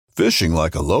Fishing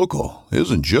like a local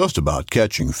isn't just about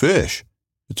catching fish.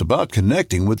 It's about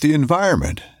connecting with the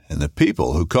environment and the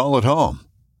people who call it home.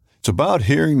 It's about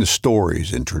hearing the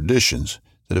stories and traditions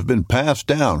that have been passed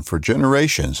down for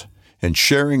generations and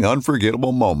sharing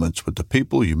unforgettable moments with the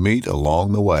people you meet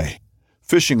along the way.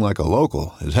 Fishing like a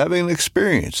local is having an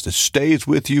experience that stays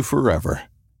with you forever.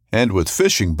 And with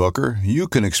Fishing Booker, you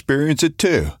can experience it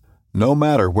too, no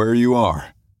matter where you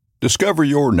are. Discover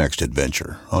your next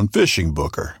adventure on Fishing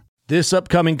Booker. This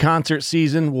upcoming concert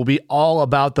season will be all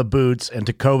about the boots, and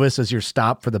Tecovas is your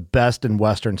stop for the best in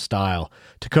Western style.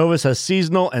 Tecovas has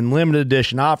seasonal and limited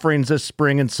edition offerings this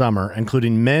spring and summer,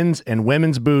 including men's and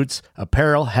women's boots,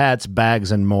 apparel, hats,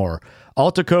 bags, and more.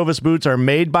 All Tecovas boots are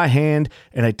made by hand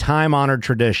in a time-honored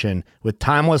tradition with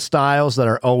timeless styles that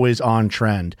are always on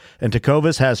trend. And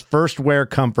Tecovas has first wear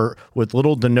comfort with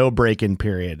little to no break-in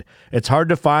period. It's hard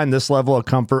to find this level of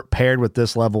comfort paired with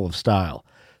this level of style.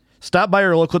 Stop by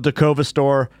your local Tecovas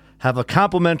store, have a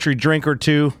complimentary drink or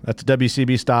two, that's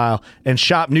WCB style, and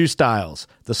shop new styles.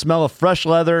 The smell of fresh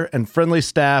leather and friendly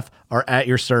staff are at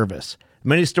your service.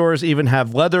 Many stores even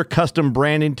have leather custom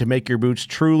branding to make your boots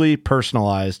truly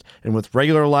personalized. And with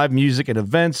regular live music and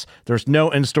events, there's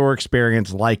no in-store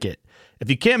experience like it.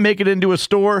 If you can't make it into a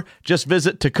store, just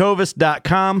visit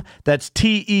tecovas.com. That's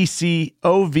TECOVAS.com.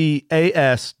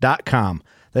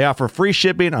 They offer free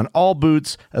shipping on all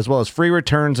boots, as well as free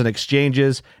returns and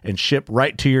exchanges, and ship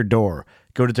right to your door.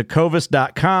 Go to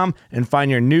tecovas.com and find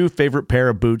your new favorite pair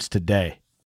of boots today.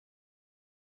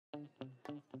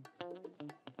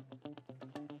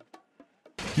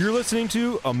 You're listening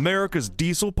to America's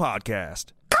Diesel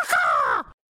Podcast.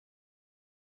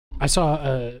 I saw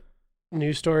a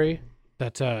news story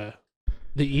that the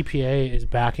EPA is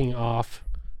backing off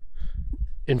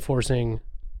enforcing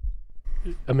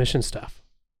emission stuff.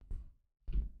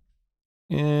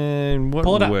 In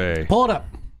what way? Pull it up.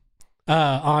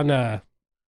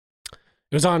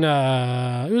 It was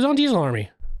on Diesel Army.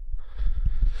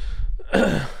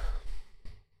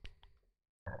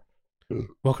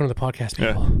 Welcome to the podcast,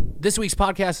 people. Yeah. This week's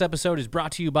podcast episode is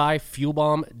brought to you by Fuel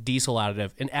Bomb Diesel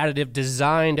Additive, an additive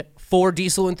designed for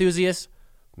diesel enthusiasts,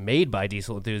 made by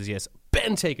diesel enthusiasts.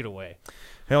 Ben, take it away.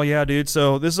 Hell yeah, dude.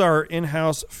 So this is our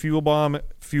in-house Fuel Bomb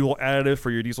fuel additive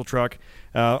for your diesel truck.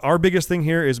 Our biggest thing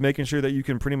here is making sure that you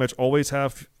can pretty much always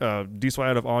have diesel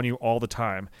additive on you all the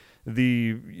time.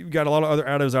 You've got a lot of other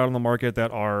additives out on the market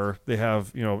that they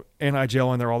have,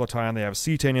 anti-gel in there all the time. They have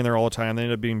cetane in there all the time. They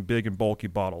end up being big and bulky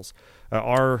bottles.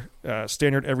 Our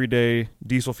standard everyday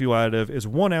diesel fuel additive is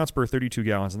 1 ounce per 32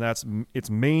 gallons, and that's its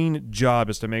main job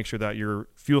is to make sure that your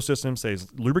fuel system stays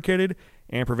lubricated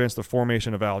and prevents the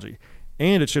formation of algae.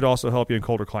 And it should also help you in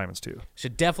colder climates too.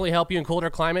 Should definitely help you in colder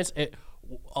climates.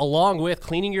 Along with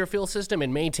cleaning your fuel system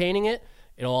and maintaining it,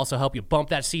 it'll also help you bump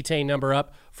that cetane number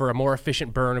up for a more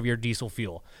efficient burn of your diesel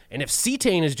fuel. And if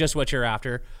cetane is just what you're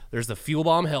after, there's the Fuel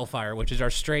Bomb Hellfire, which is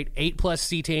our straight 8+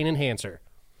 cetane enhancer.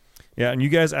 Yeah, and you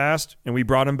guys asked, and we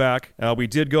brought them back. We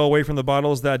did go away from the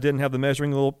bottles that didn't have the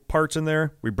measuring little parts in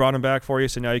there. We brought them back for you,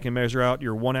 so now you can measure out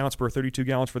your 1 ounce per 32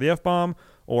 gallons for the F-Bomb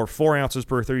or 4 ounces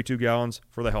per 32 gallons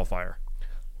for the Hellfire.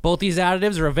 Both these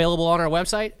additives are available on our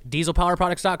website,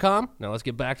 dieselpowerproducts.com. Now let's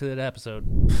get back to that episode.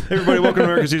 Hey everybody, welcome to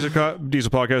America's Diesel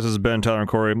Podcast. This is Ben, Tyler, and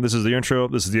Corey. This is the intro.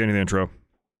 This is the end of the intro.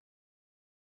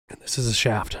 And this is a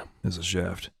shaft. This is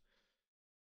shaft.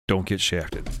 Don't get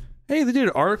shafted. Hey, they did an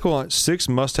article on 6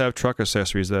 must-have truck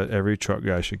accessories that every truck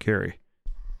guy should carry.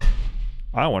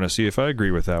 I want to see if I agree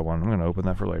with that one. I'm going to open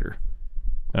that for later.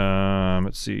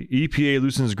 Let's see. EPA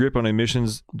loosens grip on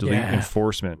emissions delete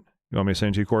enforcement. You want me to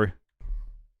send it to you, Corey?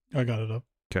 I got it up.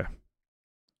 Okay.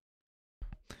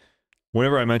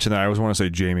 Whenever I mention that, I always want to say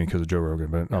Jamie because of Joe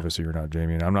Rogan, but obviously you're not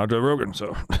Jamie, and I'm not Joe Rogan,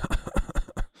 so.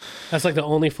 That's like the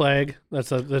only flag. That's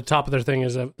the top of their thing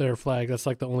is their flag. That's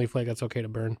like the only flag that's okay to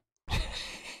burn.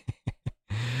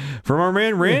 From our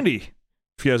man Randy.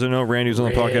 If you guys don't know, Randy was on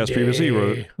the podcast previously.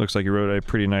 Looks like he wrote a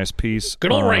pretty nice piece.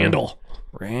 Good old Randall.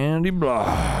 Randy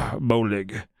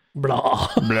Bolig. Blah.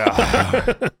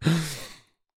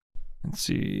 Let's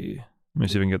see. Let me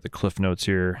see if I can get the cliff notes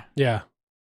here. Yeah.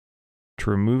 To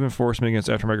remove enforcement against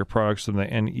aftermarket products from the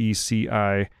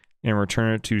NECI and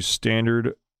return it to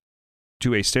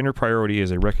a standard priority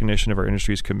is a recognition of our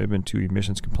industry's commitment to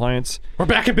emissions compliance. We're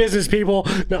back in business, people.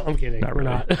 No, I'm kidding. Not We're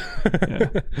really. not.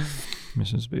 Yeah.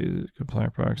 Emissions-based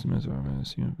compliant products.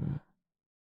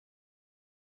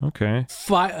 Okay.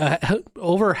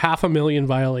 Over 500,000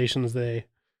 violations they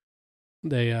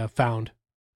found.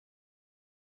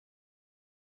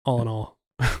 All in all.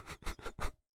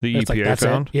 The EPA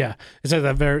found? It. Yeah. It says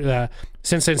that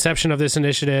since the inception of this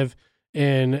initiative,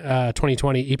 in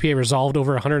 2020, EPA resolved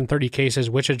over 130 cases,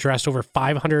 which addressed over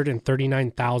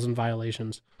 539,000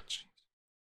 violations.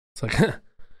 It's like,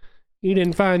 you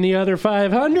didn't find the other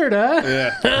 500, huh?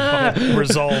 Yeah.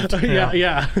 Resolved.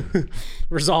 Yeah.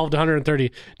 Resolved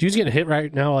 130. Dude's getting hit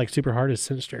right now like super hard is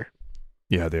Sinister.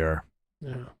 Yeah, they are.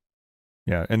 Yeah.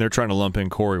 Yeah, and they're trying to lump in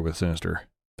Corey with Sinister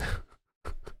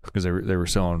because they were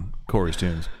selling Corey's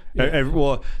tunes. Yeah.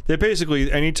 Well, they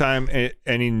basically anytime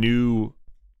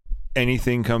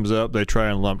anything comes up, they try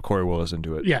and lump Corey Willis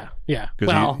into it. Yeah. 'Cause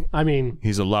Well, I mean,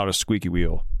 he's the loudest squeaky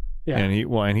wheel. yeah.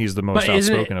 And he's the most But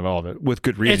isn't outspoken of all of it, with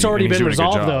good reason. It's already and he's been doing a good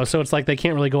resolved job. though, so it's like they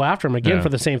can't really go after him again Yeah. for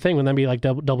the same thing. Wouldn't that be like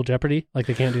double jeopardy? Like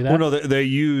they can't do that? Well, no, they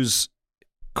use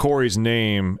Corey's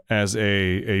name as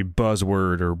a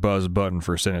buzzword or buzz button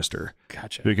for Sinister.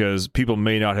 Gotcha. Because people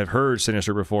may not have heard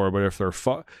Sinister before, but if they're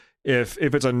if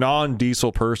it's a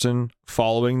non-diesel person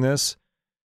following this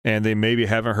and they maybe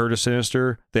haven't heard of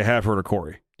Sinister, they have heard of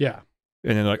Corey. Yeah.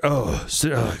 And then like,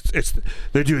 it's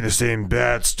they're doing the same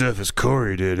bad stuff as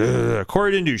Corey did.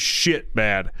 Corey didn't do shit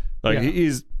bad. Like Yeah.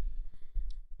 he's.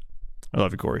 I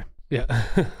love you, Corey. Yeah.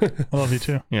 I love you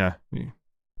too. Yeah,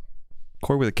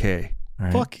 Corey with a K. All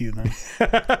right? Fuck you then.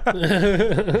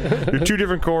 You're two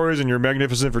different Corys, and you're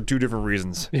magnificent for two different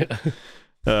reasons.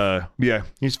 Yeah. Yeah,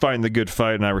 he's fighting the good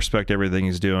fight, and I respect everything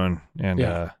he's doing. And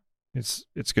Yeah. it's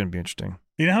going to be interesting.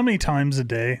 You know how many times a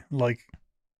day, like,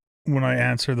 when I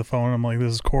answer the phone, I'm like,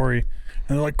 this is Corey.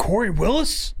 And they're like, Corey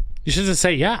Willis? You should just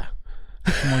say yeah.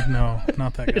 I'm like, no,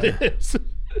 not that guy. It is.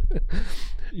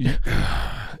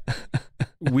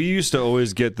 We used to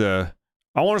always get I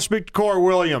want to speak to Corey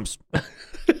Williams. I'm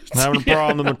having a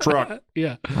problem in my truck.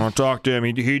 Yeah. I want to talk to him.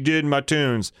 He did my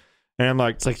tunes. And I'm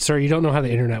like, It's like, sir, you don't know how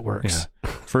the internet works.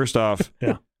 first off,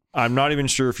 Yeah. I'm not even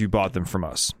sure if you bought them from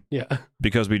us Yeah.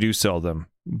 because we do sell them.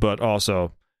 But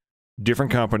also,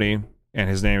 different company, and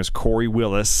his name is Corey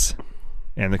Willis,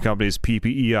 and the company is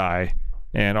PPEI.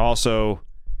 And also,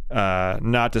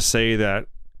 not to say that,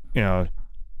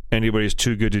 anybody's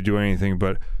too good to do anything,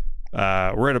 but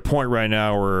we're at a point right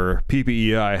now where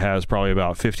PPEI has probably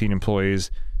about 15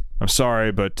 employees. I'm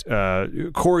sorry, but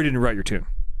Corey didn't write your tune.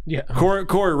 Yeah.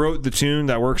 Corey wrote the tune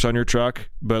that works on your truck,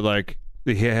 but like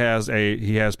he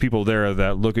has people there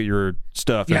that look at your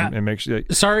stuff and make sure.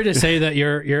 Sorry to say that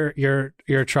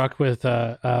your truck with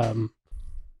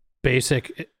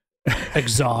basic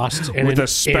exhaust and with a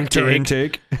Spectre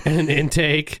intake and an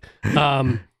intake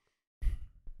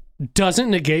doesn't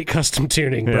negate custom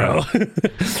tuning, bro.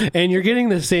 And you're getting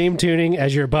the same tuning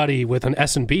as your buddy with an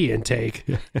S&B intake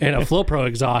and a Flow Pro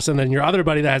exhaust, and then your other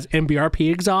buddy that has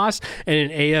MBRP exhaust and an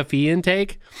AFE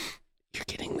intake. You're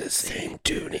getting the same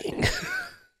tuning.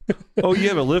 Oh, you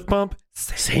have a lift pump?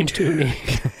 Same tuning.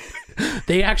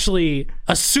 They actually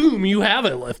assume you have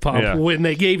a lift pump when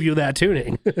they gave you that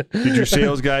tuning. Did your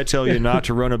sales guy tell you not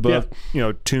to run above,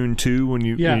 tune 2 when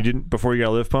you didn't before you got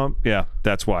a lift pump? Yeah,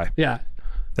 that's why. Yeah.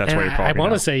 That's why you're I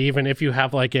want to say, even if you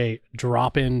have like a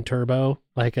drop-in turbo,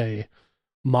 like a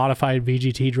modified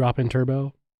VGT drop-in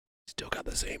turbo, still got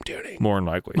the same tuning. More than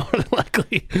likely. More than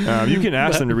likely. You can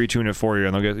ask them to retune it for you,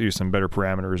 and they'll get you some better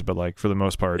parameters. But like for the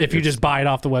most part, if you just buy it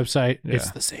off the website, Yeah.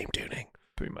 it's the same tuning.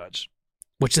 pretty much.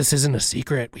 Which this isn't a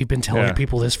secret. We've been telling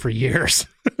people this for years.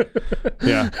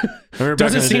 Yeah, I remember back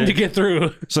Doesn't in the seem day, to get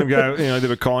through. Some guy, they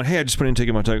were calling, hey, I just put an intake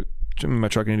in my truck.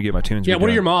 I need to get my tunes. Yeah, what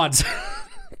are redone." your mods?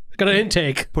 Got an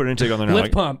intake. Put an intake on there now. Lift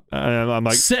Like, pump. I'm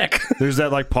like, Sick. there's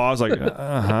that like pause, like,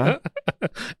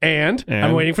 And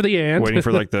I'm waiting for the and. waiting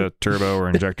for like the turbo or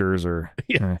injectors or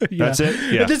that's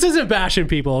it. Yeah, But this isn't bashing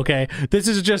people, okay? This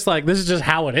is just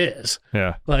how it is.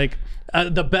 yeah. Like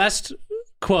the best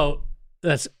quote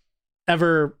that's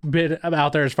ever been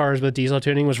out there as far as with diesel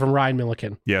tuning was from Ryan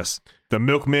Milliken. Yes, the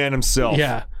milkman himself.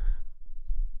 Yeah.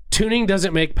 Tuning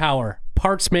doesn't make power.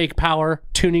 Parts make power.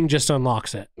 Tuning just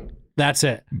unlocks it. That's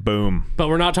it. Boom. But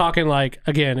we're not talking like,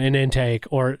 again, an intake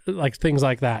or like things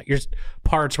like that. Your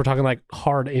parts, we're talking like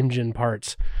hard engine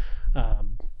parts,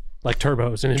 like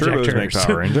turbos and injectors. Turbos make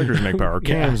power. Injectors make power.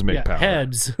 Cams make power.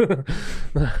 Heads.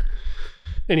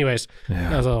 Anyways,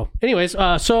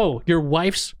 so your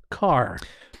wife's car.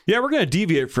 Yeah, we're gonna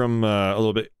deviate from a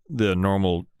little bit the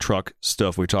normal truck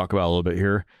stuff we talk about a little bit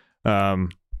here,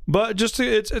 but just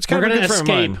it's kind We're of a gonna good friend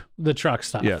of escape mine. the truck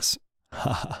stuff. Yes.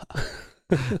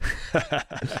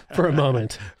 For a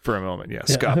moment. For a moment, yeah,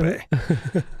 scape.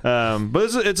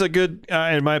 But it's a good,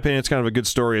 in my opinion, it's kind of a good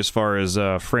story as far as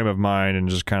frame of mind and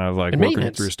just kind of like And working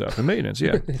maintenance. through stuff and maintenance.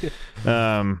 Yeah.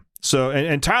 So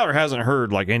and Tyler hasn't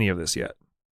heard like any of this yet.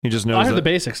 He just knows I have the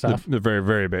basic stuff. the very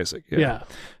very basic. Yeah.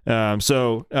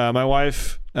 So my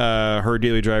wife, her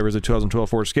daily driver is a 2012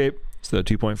 Ford Escape. It's the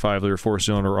 2.5 liter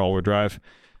 4-cylinder all-wheel drive.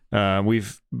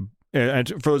 And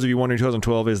for those of you wondering,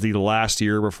 2012 is the last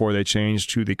year before they changed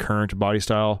to the current body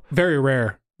style. Very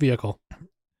rare vehicle.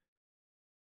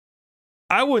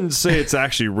 I wouldn't say it's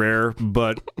actually rare,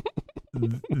 but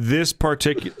this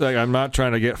particular, like, I'm not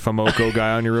trying to get FOMOCO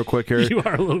guy on you real quick here. You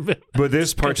are a little bit. But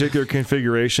this particular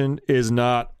configuration is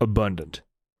not abundant.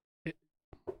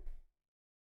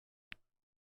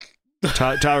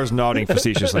 Tyler's nodding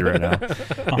facetiously right now.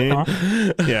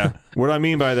 Yeah. What I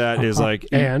mean by that is like,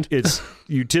 it's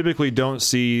you typically don't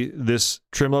see this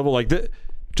trim level like that.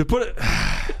 To put it,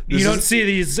 You don't see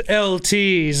these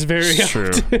LTs very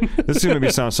often. This is going to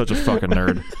be sound such a fucking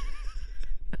nerd.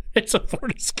 It's a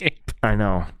Ford Escape. I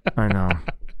know.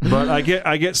 But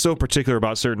I get so particular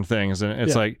about certain things, and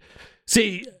it's like,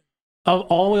 see, of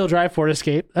all-wheel drive Ford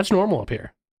Escape, that's normal up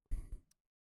here.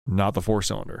 Not the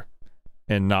 4-cylinder,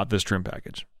 and not this trim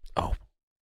package. Oh,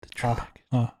 the trim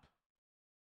package.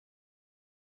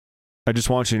 I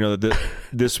just want you to know that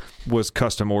this was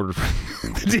custom ordered.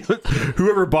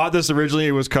 Whoever bought this originally,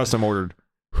 it was custom ordered.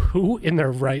 Who in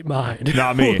their right mind?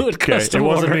 Not me. Okay, it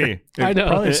wasn't me. I know.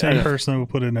 Probably the same person who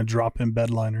put in a drop-in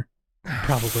bed liner.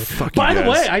 Probably. By the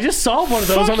way, I just saw one of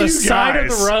those on the side of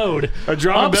the road, a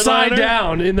drop-in upside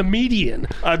down in the median.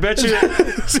 I bet you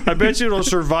it'll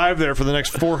survive there for the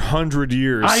next 400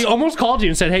 years. I almost called you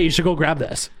and said, "Hey, you should go grab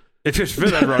this." If it's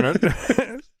fit, I'd run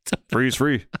it.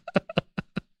 Free.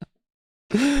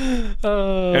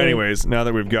 Anyways, now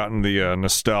that we've gotten the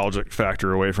nostalgic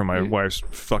factor away from my wife's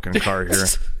fucking car here,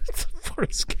 it's a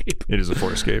Ford Escape. It is a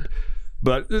Ford Escape.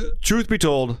 But truth be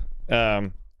told,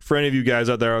 for any of you guys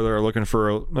out there that are looking for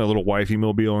a little wifey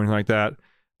mobile or anything like that,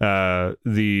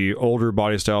 the older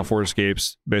body style Ford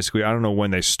Escapes, basically, I don't know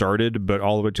when they started, but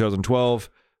all the way to 2012,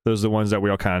 those are the ones that we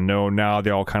all kind of know. Now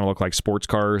they all kind of look like sports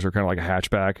cars or kind of like a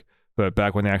hatchback. But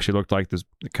back when they actually looked like this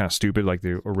kind of stupid, like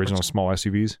the original small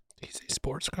SUVs. Did you say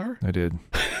sports car? I did.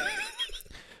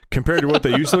 Compared to what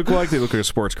they used to look like, they look like a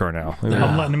sports car now.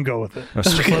 I'm letting him go with it.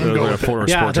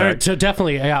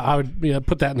 Definitely. Yeah, I would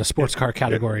put that in the sports car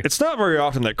category. It's not very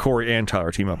often that Corey and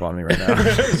Tyler team up on me right now.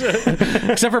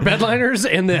 Except for bedliners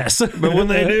and this. But when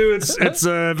they do, it's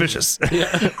vicious.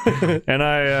 Yeah. And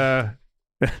I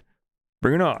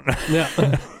bring it on. Yeah.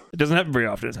 It doesn't happen very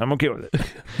often. I'm okay with it.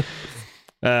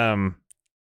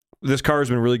 This car has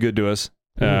been really good to us.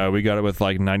 We got it with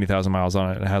like 90,000 miles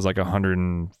on it. It has like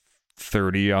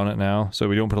 130 on it now, so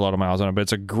we don't put a lot of miles on it, but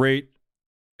it's a great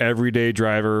everyday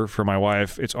driver for my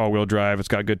wife. It's all-wheel drive. It's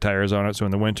got good tires on it, so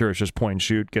in the winter it's just point and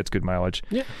shoot, gets good mileage.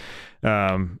 Yeah.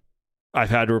 I've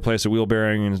had to replace a wheel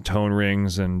bearing and tone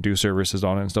rings and do services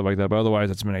on it and stuff like that, but otherwise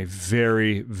it's been a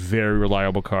very, very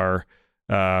reliable car.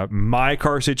 My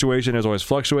car situation has always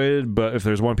fluctuated, but if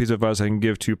there's one piece of advice I can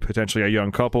give to potentially a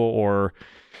young couple or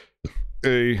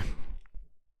a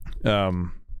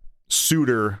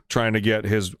suitor trying to get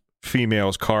his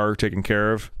female's car taken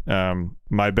care of,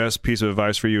 my best piece of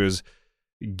advice for you is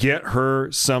get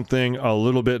her something a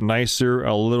little bit nicer,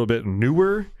 a little bit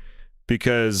newer,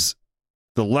 because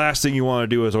the last thing you want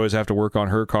to do is always have to work on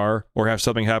her car or have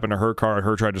something happen to her car and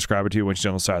her try to describe it to you when she's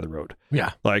on the side of the road.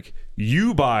 Yeah. Like,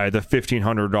 you buy the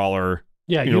 $1,500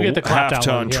 you get the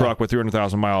half-ton truck with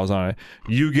 300,000 miles on it.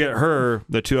 You get her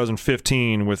the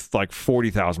 2015 with like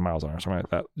 40,000 miles on it, or something like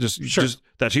that. Just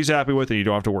that she's happy with and you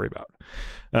don't have to worry about.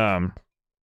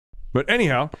 But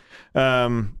anyhow,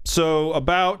 so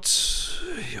about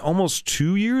almost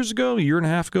 2 years ago, a year and a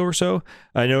half ago or so,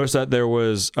 I noticed that there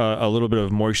was a little bit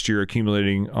of moisture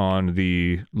accumulating on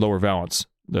the lower valance,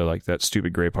 like that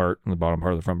stupid gray part on the bottom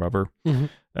part of the front bumper. Mm-hmm.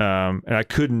 And I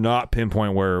could not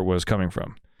pinpoint where it was coming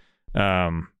from.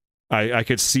 I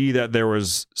could see that there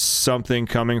was something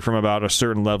coming from about a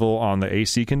certain level on the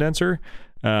AC condenser,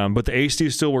 but the AC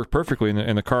still worked perfectly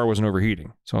and the car wasn't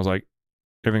overheating. So I was like,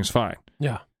 everything's fine.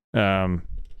 Yeah.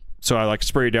 So I like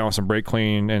sprayed down with some brake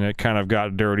clean and it kind of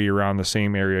got dirty around the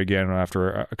same area again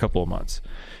after a couple of months.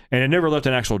 And it never left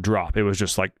an actual drop. It was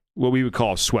just like what we would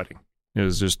call sweating. It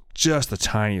was just the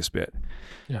tiniest bit.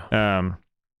 Yeah.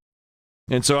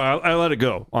 And so I let it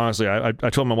go. Honestly, I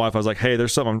told my wife, I was like, "Hey,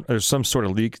 there's some sort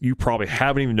of leak. You probably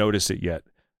haven't even noticed it yet.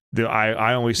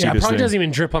 I only see this. It probably thing. doesn't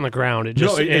even drip on the ground. It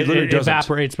just it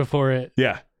evaporates before it.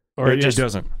 Yeah, or it just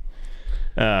doesn't.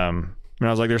 And I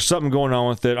was like, "There's something going on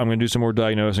with it. I'm going to do some more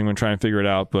diagnosing. I'm going to try and figure it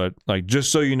out. But like,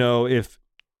 just so you know, if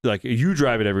like you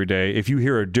drive it every day, if you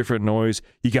hear a different noise,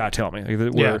 you got to tell me.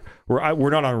 Like, we're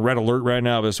not on red alert right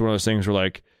now, but it's one of those things where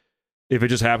like, if it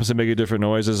just happens to make a different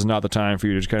noise, this is not the time for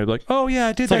you to just kind of be like, oh yeah,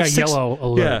 I did that. It's like a yellow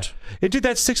alert. Yeah, it did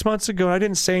that 6 months ago. And I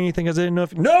didn't say anything because I didn't know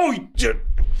if. No,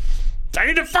 I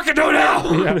need to fucking do it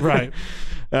now. Yeah, right.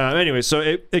 Anyway, so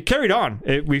it carried on.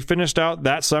 We finished out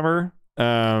that summer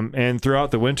And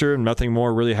throughout the winter, nothing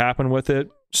more really happened with it.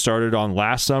 Started on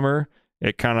last summer.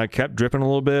 It kind of kept dripping a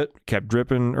little bit,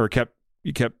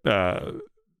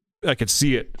 I could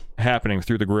see it happening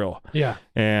through the grill. Yeah.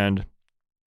 And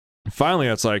finally,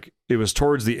 it was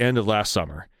towards the end of last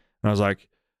summer. And I was like,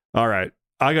 all right,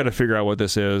 I got to figure out what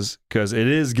this is, because it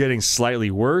is getting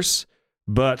slightly worse,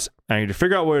 but I need to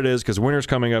figure out what it is, because winter's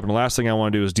coming up, and the last thing I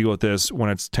want to do is deal with this when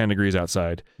it's 10 degrees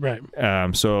outside. Right.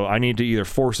 So I need to either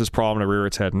force this problem to rear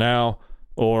its head now,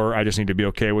 or I just need to be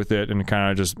okay with it and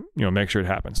kind of just, make sure it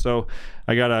happens. So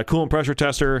I got a coolant pressure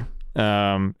tester.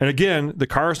 And again, the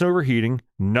car isn't overheating,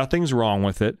 nothing's wrong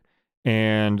with it,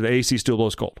 and the AC still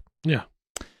blows cold. Yeah.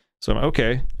 So I'm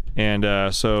okay.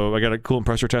 And so I got a coolant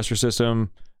pressure tester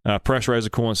system, pressurized the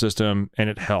coolant system, and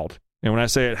it held. And when I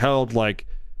say it held, like,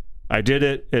 I did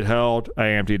it, it held, I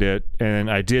emptied it, and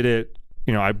I did it.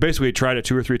 I basically tried it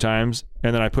 2 or 3 times,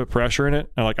 and then I put pressure in it,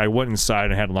 and I went inside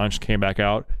and had lunch, came back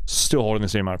out, still holding the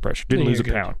same amount of pressure. Didn't lose a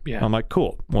pound. Yeah. I'm like,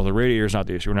 cool. Well, the radiator's not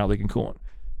the issue. We're not leaking coolant.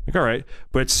 Like, all right,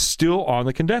 but it's still on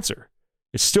the condenser.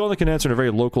 It's still on the condenser in a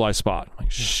very localized spot. I'm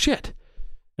like, shit.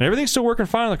 And everything's still working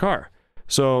fine on the car.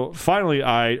 So finally,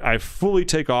 I fully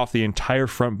take off the entire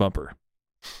front bumper.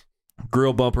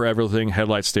 Grill bumper, everything,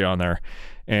 headlights stay on there.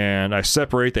 And I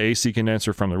separate the AC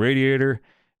condenser from the radiator,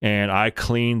 and I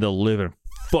clean the living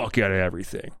fuck out of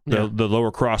everything. The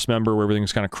lower cross member where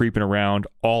everything's kind of creeping around,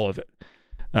 all of it.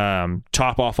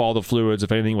 Top off all the fluids.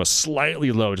 If anything was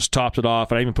slightly low, just topped it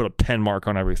off. And I even put a pen mark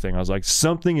on everything. I was like,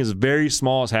 something is very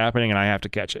small is happening, and I have to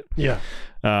catch it. Yeah.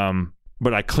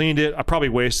 But I cleaned it. I probably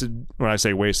wasted, when I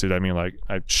say wasted, I mean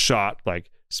I shot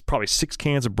probably 6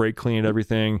 cans of brake clean and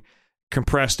everything,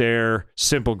 compressed air,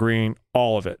 simple green,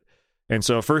 all of it. And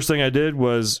so first thing I did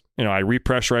was, I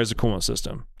repressurized the coolant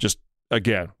system. Just,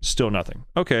 again, still nothing.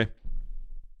 Okay.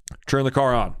 Turn the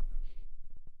car on.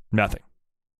 Nothing.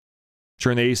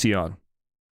 Turn the AC on.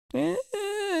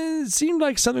 It seemed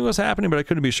like something was happening, but I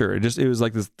couldn't be sure. It was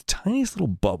like this tiniest little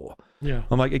bubble. Yeah.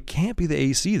 I'm like, it can't be the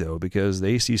AC though, because the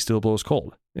AC still blows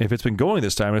cold. If it's been going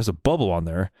this time and there's a bubble on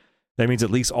there, that means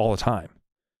it leaks all the time.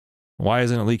 Why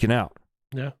isn't it leaking out?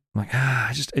 Yeah. I'm like,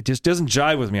 it just doesn't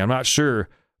jive with me. I'm not sure,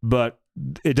 but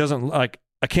it doesn't, I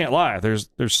can't lie. There's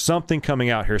something coming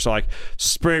out here. So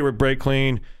spray it with brake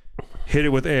clean, hit it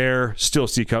with air, still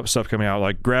see stuff coming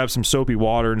out. Grab some soapy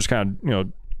water and just kind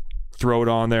of, throw it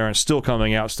on there, and it's still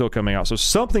coming out. So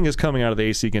something is coming out of the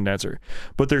AC condenser,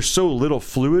 but there's so little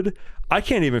fluid, I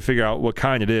can't even figure out what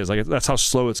kind it is. That's how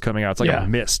slow it's coming out. It's like a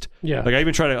mist. Yeah. I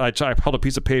even I held a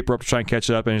piece of paper up to try and catch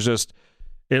it up, and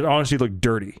it honestly looked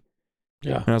dirty.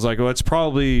 Yeah. And I was like, well, it's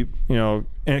probably, and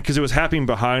because it was happening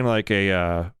behind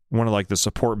one of the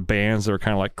support bands that were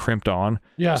kind of crimped on.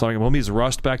 Yeah. So well, there's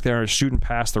rust back there, and it's shooting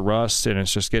past the rust, and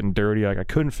it's just getting dirty. I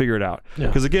couldn't figure it out.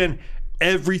 Because again,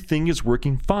 everything is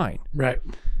working fine. Right.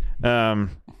 So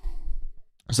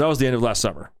that was the end of last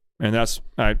summer. And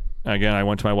I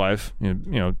went to my wife,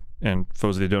 and for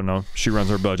those that don't know, she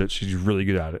runs our budget. She's really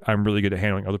good at it. I'm really good at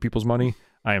handling other people's money.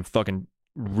 I am fucking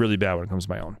really bad when it comes to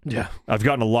my own. Yeah. I've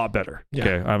gotten a lot better. Yeah.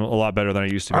 Okay. I'm a lot better than I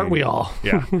used to be. Aren't we all?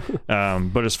 Yeah.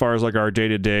 But as far as our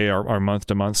day-to-day, our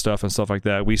month-to-month stuff and stuff like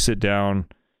that, we sit down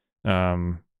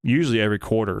usually every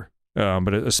quarter,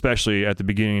 but especially at the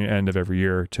beginning and end of every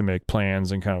year to make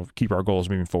plans and kind of keep our goals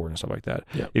moving forward and stuff like that.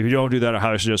 Yeah. If you don't do that, I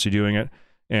highly suggest you doing it.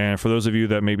 And for those of you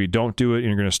that maybe don't do it and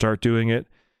you're going to start doing it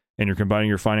and you're combining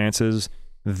your finances,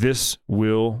 this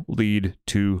will lead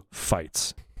to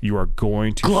fights. You are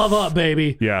going to glove up,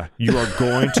 baby. Yeah, you are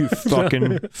going to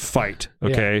fucking fight.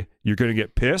 Okay, yeah. You're going to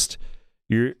get pissed.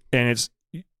 You're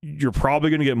probably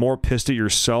going to get more pissed at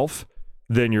yourself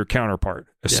than your counterpart,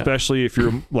 especially if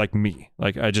you're like me.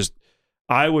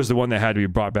 I was the one that had to be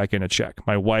brought back into check.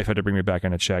 My wife had to bring me back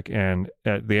into check, and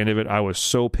at the end of it, I was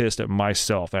so pissed at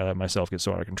myself. I let myself get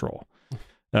so out of control.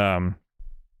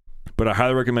 But I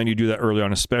highly recommend you do that early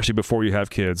on, especially before you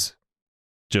have kids.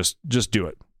 Just do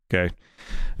it. Okay.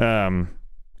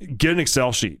 Get an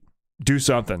Excel sheet, do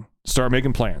something, start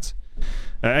making plans.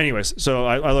 Anyways, so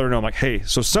I let her know, I'm like, hey,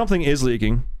 so something is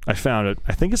leaking. I found it.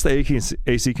 I think it's the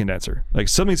AC condenser.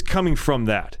 Something's coming from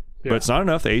that, but it's not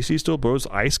enough. The AC still blows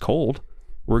ice cold.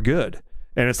 We're good.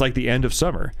 And it's the end of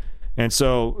summer. And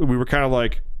so we were kind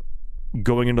of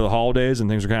going into the holidays and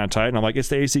things are kind of tight. And I'm like, it's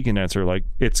the AC condenser.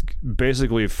 It's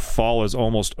basically fall is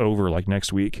almost over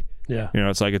next week. Yeah.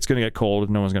 It's it's going to get cold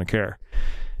and no one's going to care.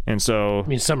 And so,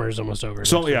 summer is almost over.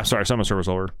 So yeah, sorry, summer's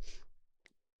over.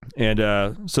 And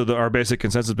so our basic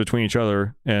consensus between each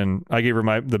other, and I gave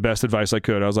her the best advice I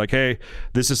could. I was like, hey,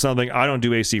 this is something, I don't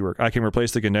do AC work. I can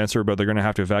replace the condenser, but they're going to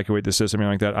have to evacuate the system and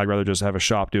like that. I'd rather just have a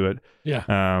shop do it. Yeah.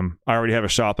 I already have a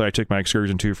shop that I took my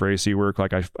excursion to for AC work.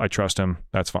 Like I trust him.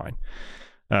 That's fine.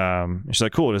 And she's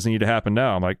like, cool, it doesn't need to happen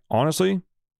now. I'm like, honestly,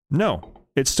 no,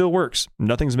 it still works.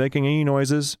 Nothing's making any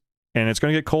noises, and it's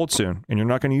going to get cold soon, and you're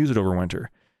not going to use it over winter.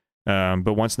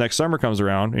 But once next summer comes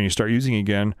around and you start using it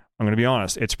again, I'm going to be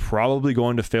honest, it's probably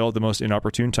going to fail at the most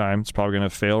inopportune time. It's probably going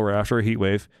to fail right after a heat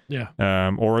wave. Yeah.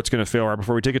 Or it's going to fail right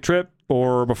before we take a trip,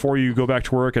 or before you go back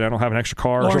to work and I don't have an extra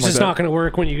car. Or something it's just like not going to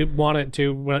work when you want it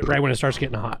to, right when it starts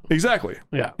getting hot. Exactly.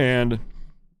 Yeah. And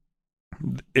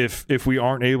if we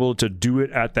aren't able to do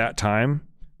it at that time,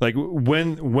 like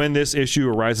when this issue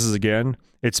arises again,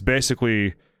 it's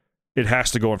basically, it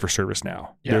has to go in for service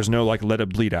now. Yeah. There's no like let it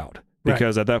bleed out.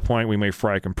 Because at that point, we may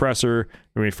fry a compressor,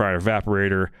 we may fry an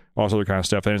evaporator, all this other kind of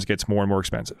stuff, and it gets more and more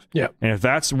expensive. Yeah. And if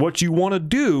that's what you want to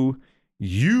do,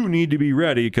 you need to be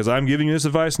ready, because I'm giving you this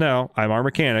advice now. I'm our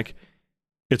mechanic.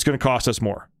 It's going to cost us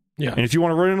more. Yeah. And if you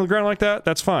want to run it into the ground like that,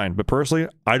 that's fine. But personally,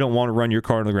 I don't want to run your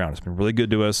car into the ground. It's been really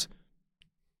good to us.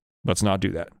 Let's not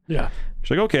do that. Yeah.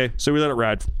 She's like, okay. So we let it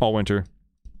ride all winter.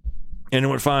 And it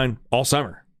went fine all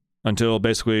summer until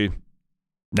basically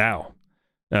now.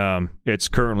 It's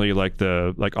currently like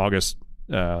August,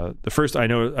 the first, I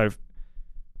know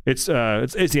it's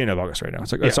the end of August right now.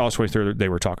 It's like, it's August 23rd. They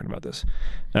were talking about this.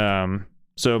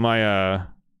 So my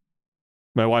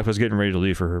wife was getting ready to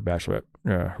leave for her bachelorette,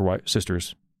 her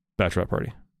sister's bachelorette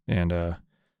party. And, I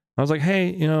was like,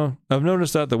 hey, I've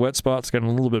noticed that the wet spot's getting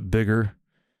a little bit bigger.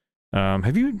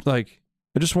 Have you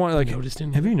I just want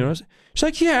have you noticed? She's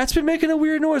like, yeah, it's been making a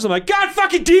weird noise. I'm like, God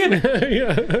fucking damn it!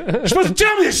 You're supposed to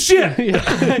tell me this shit.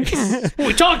 What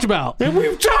we talked about. And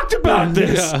we've talked about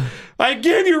this. Yeah. I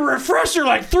gave you a refresher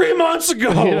like 3 months ago.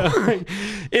 Yeah.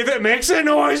 If it makes a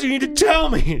noise, you need to tell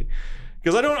me,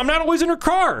 because I'm not always in her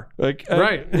car.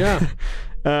 Right. Yeah.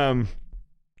 And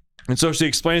so she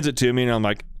explains it to me, and I'm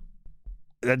like,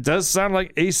 that does sound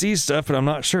like AC stuff, but I'm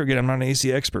not sure. Again, I'm not an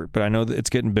AC expert, but I know that it's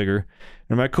getting bigger.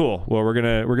 And I'm like, cool. Well, we're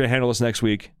gonna handle this next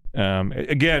week.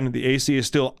 Again, the AC is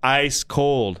still ice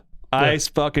cold, ice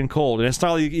fucking cold, and it's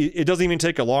not like it doesn't even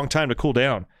take a long time to cool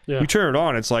down. Yeah. We turn it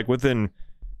on, it's like within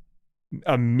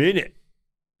a minute,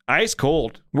 ice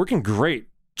cold, working great.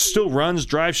 Still runs,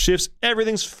 drives, shifts,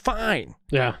 everything's fine.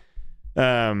 Yeah.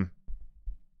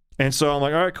 And so I'm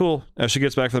like, all right, cool. She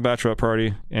gets back from the bachelorette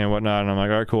party and whatnot, and I'm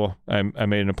like, all right, cool. I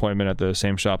made an appointment at the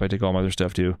same shop I take all my other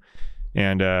stuff to.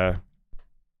 And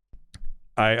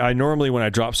I normally, when I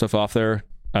drop stuff off there,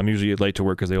 I'm usually late to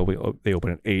work because they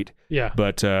open at 8. Yeah.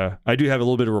 But I do have a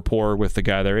little bit of rapport with the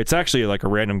guy there. It's actually like a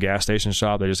random gas station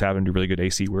shop. They just happen to do really good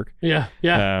AC work. Yeah.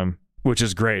 Yeah. Which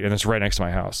is great, and it's right next to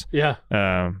my house. Yeah.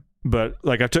 But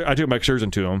like I took my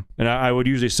excursion to him, and I would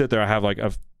usually sit there. I have like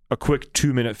a quick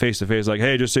 2-minute face-to-face, like,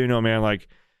 hey, just so you know, man, like,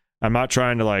 I'm not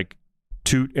trying to like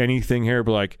toot anything here,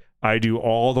 but like, I do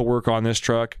all the work on this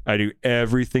truck. I do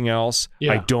everything else.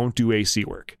 Yeah. I don't do AC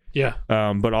work. Yeah.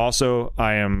 But also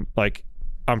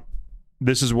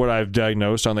this is what I've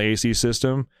diagnosed on the AC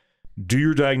system. Do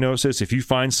your diagnosis. If you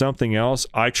find something else,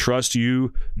 I trust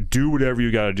you. Do whatever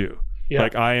you got to do. Yeah.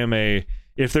 Like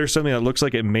if there's something that looks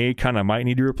like it might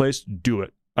need to be replaced, do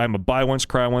it. I'm a buy once,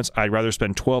 cry once. I'd rather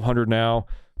spend $1,200 now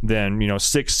than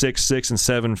 6, 6, 6, and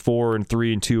 7, 4, and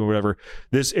 3, and 2, or whatever.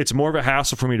 It's more of a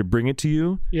hassle for me to bring it to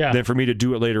you than for me to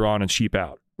do it later on and cheap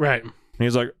out. Right. And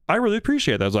he's like, I really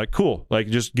appreciate that. I was like, cool. Like,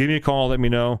 just give me a call, let me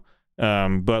know.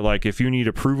 But like, if you need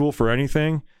approval for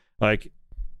anything, like,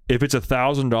 if it's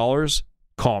 $1,000,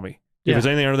 call me. If it's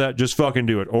anything under that, just fucking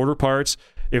do it. Order parts.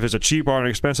 If it's a cheap or an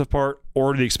expensive part,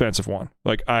 order the expensive one.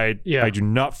 Like, I do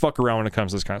not fuck around when it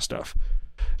comes to this kind of stuff.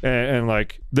 And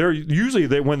like, they're usually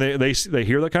when they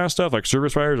hear that kind of stuff, like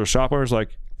service writers or shop owners,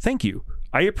 like, thank you,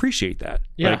 I appreciate that.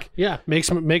 Yeah,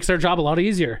 makes their job a lot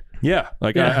easier. Yeah,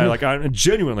 like I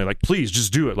genuinely, like, please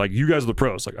just do it. Like, you guys are the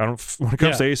pros. Like, I don't, when it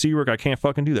comes to AC work, I can't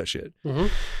fucking do that shit.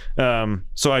 Mm-hmm.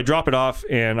 So I drop it off,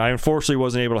 and I unfortunately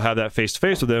wasn't able to have that face to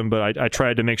face with him, but I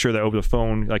tried to make sure that over the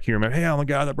phone, like, he remembered, hey, I'm the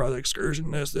guy that brought the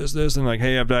excursion, this, and like,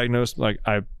 hey, I've diagnosed, like,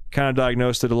 I kind of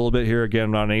diagnosed it a little bit here. Again,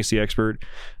 I'm not an AC expert,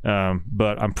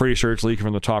 but I'm pretty sure it's leaking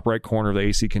from the top right corner of the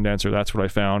AC condenser. That's what I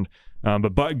found.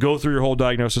 But go through your whole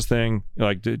diagnosis thing.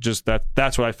 Like, just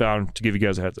that's what I found, to give you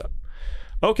guys a heads up.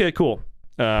 Okay, cool.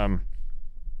 It's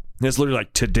literally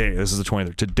like today. This is the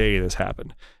 23rd. Today this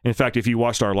happened. In fact, if you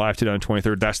watched our live today on the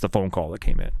 23rd, that's the phone call that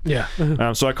came in.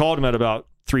 Yeah. So I called him at about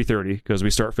 3:30 because we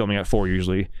start filming at 4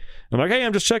 usually. I'm like, hey,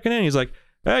 I'm just checking in. He's like,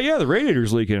 yeah, the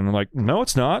radiator's leaking. And I'm like, no,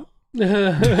 it's not.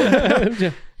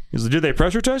 He's like, did they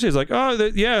pressure test? He's like, oh,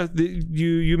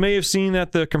 you may have seen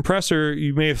that the compressor,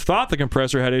 you may have thought the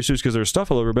compressor had issues because there's stuff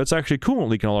all over, but it's actually coolant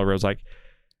leaking all over. I was like,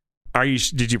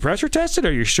 did you pressure test it?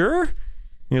 Are you sure?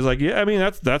 He was like, yeah, I mean,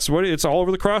 that's what it's all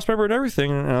over the cross member and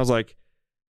everything. And I was like,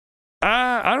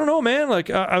 I don't know, man. Like,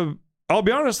 I'll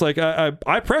be honest, like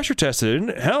I pressure tested it and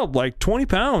it held like 20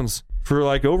 pounds for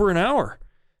like over an hour.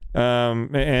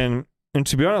 And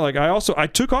to be honest, like I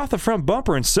took off the front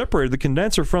bumper and separated the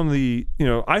condenser from the,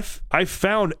 I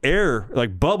found air,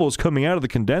 like bubbles coming out of the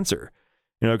condenser,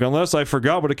 unless I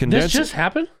forgot what a condenser. This just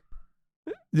happened?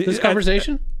 This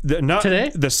conversation? Not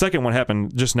today? The second one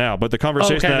happened just now, but the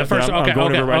conversation the first, I'm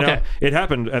going over right now, it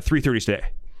happened at 3:30 today.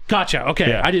 Gotcha. Okay.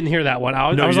 Yeah. I didn't hear that one.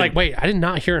 I was like, wait, I did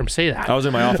not hear him say that. I was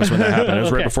in my office when that happened. It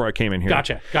was right before I came in here.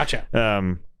 Gotcha.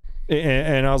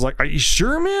 And I was like, are you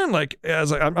sure, man? Like, I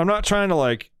was like, I'm not trying to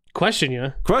like question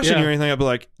you or anything. I'd be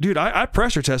like, dude, I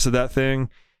pressure tested that thing.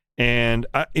 And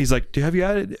he's like, have you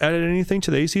added anything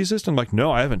to the AC system? I'm like, no,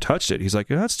 I haven't touched it. He's like,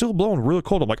 that's still blowing really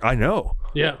cold. I'm like, I know.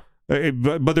 Yeah.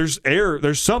 But there's air,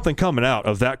 there's something coming out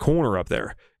of that corner up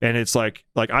there. And it's like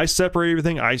I separated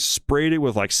everything. I sprayed it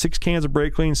with like 6 cans of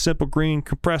brake clean, simple green,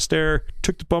 compressed air,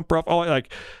 took the bumper off. All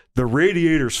like the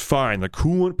radiator's fine. The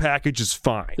coolant package is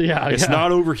fine. Yeah. It's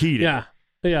not overheating.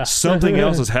 Yeah. Something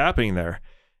else is happening there.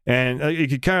 And you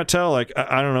could kind of tell, like,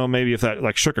 I don't know, maybe if that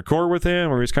like shook a chord with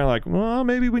him, or he's kind of like, well,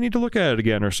 maybe we need to look at it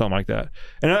again or something like that.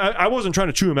 And I wasn't trying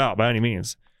to chew him out by any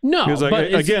means. No, like,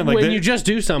 but again, like when you just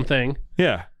do something.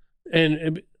 Yeah.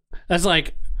 And that's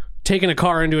like taking a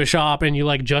car into a shop and you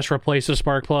like just replace the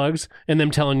spark plugs and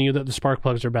them telling you that the spark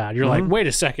plugs are bad. You're like, wait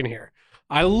a second here.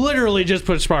 I literally just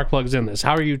put spark plugs in this.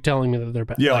 How are you telling me that they're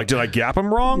bad? Yeah, like did I gap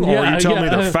them wrong? Or are you telling me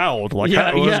they're fouled? Like,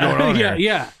 what's going on here?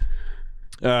 Yeah.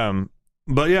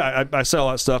 But yeah, I said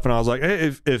all that stuff and I was like,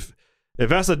 hey, if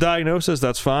that's the diagnosis,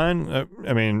 that's fine.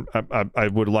 I mean, I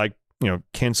would like,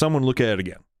 can someone look at it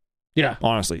again? Yeah.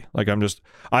 Honestly, like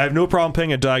I have no problem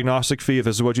paying a diagnostic fee if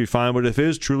this is what you find, but if it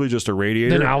is truly just a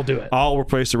radiator, then I'll do it. I'll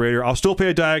replace the radiator. I'll still pay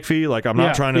a diag fee. Like I'm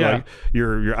not trying to like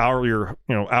your hour,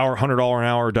 hour, $100 an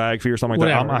hour diag fee or something like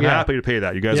that. I'm happy to pay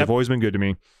that. You guys have always been good to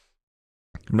me.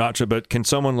 I'm not sure, but can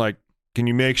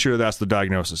you make sure that's the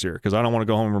diagnosis here? Because I don't want to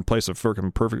go home and replace a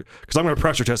freaking perfect, because I'm going to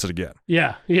pressure test it again.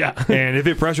 Yeah. And if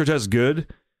it pressure tests good,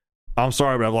 I'm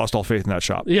sorry, but I've lost all faith in that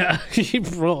shop. Yeah.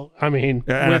 Well, I mean.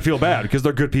 And I feel bad because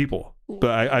they're good people.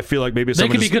 But I feel like maybe they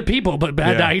could be good people, but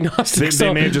bad diagnostics.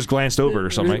 They may have just glanced over it or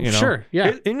something. Sure,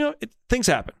 yeah. Things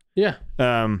happen. Yeah.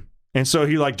 And so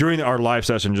he like during our live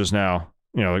session just now,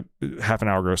 like half an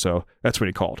hour ago or so, that's when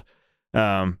he called.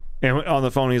 And on the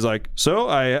phone, he's like, so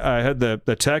I had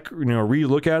the tech,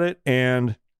 re-look at it,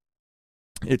 and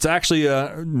it's actually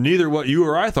neither what you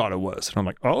or I thought it was. And I'm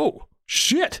like, oh,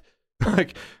 shit.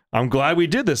 Like, I'm glad we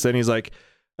did this. Then he's like,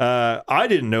 I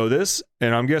didn't know this,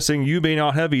 and I'm guessing you may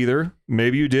not have either.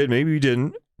 Maybe you did, maybe you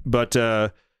didn't. But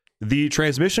the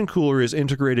transmission cooler is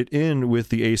integrated in with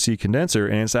the AC condenser,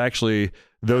 and it's actually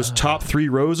those top 3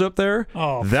 rows up there.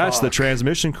 Oh, that's the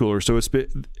transmission cooler. So it's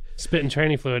spit and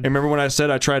tranny fluid. And remember when I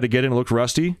said I tried to get it and it looked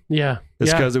rusty? Yeah.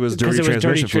 It's because it was dirty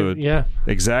transmission fluid. Yeah.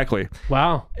 Exactly.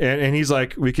 Wow. And he's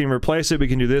like, we can replace it. We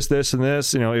can do this, and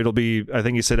this. It'll be, I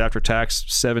think he said after tax,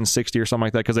 $760 or something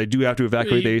like that, because I do have to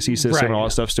evacuate the AC system and all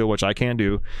that stuff still, which I can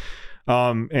do.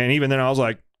 And even then I was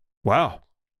like, wow.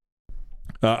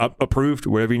 Approved,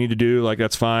 whatever you need to do, like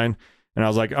that's fine. And I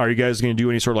was like, are you guys going to do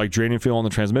any sort of like draining fuel on the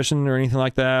transmission or anything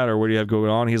like that? Or what do you have going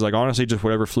on? He's like, honestly, just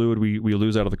whatever fluid we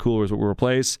lose out of the cooler is what we'll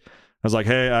replace. I was like,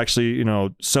 hey, actually,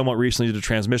 somewhat recently did a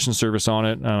transmission service on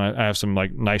it. I have some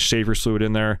like nice Schaefer's fluid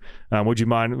in there. Would you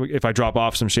mind if I drop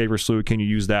off some Schaefer's fluid? Can you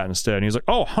use that instead? And he's like,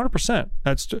 oh, 100%.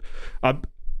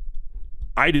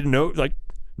 I didn't know, like,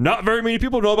 not very many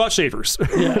people know about Schaefer's.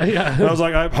 Yeah. I was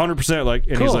like, 100%. Like,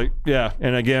 and He's like, yeah.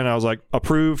 And again, I was like,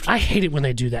 approved. I hate it when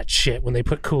they do that shit, when they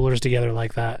put coolers together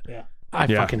like that. Yeah. I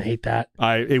fucking hate that.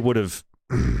 It would have.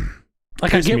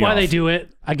 Like, I get why they do it.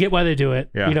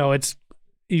 Yeah. It's,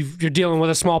 you're dealing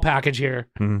with a small package here,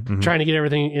 trying to get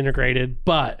everything integrated.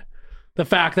 But the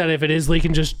fact that if it is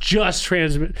leaking, just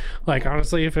transmit, like,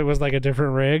 honestly, if it was like a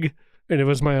different rig and it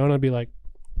was my own, I'd be like,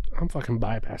 I'm fucking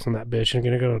bypassing that bitch and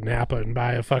gonna go to Napa and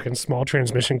buy a fucking small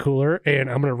transmission cooler, and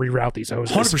I'm gonna reroute these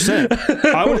hoses. 100%.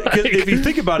 I would, if you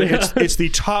think about it, it's the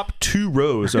top 2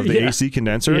 rows of the AC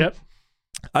condenser. Yep.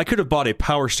 I could have bought a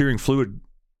power steering fluid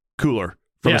cooler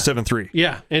from a 7.3.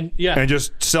 Yeah, and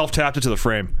just self tapped it to the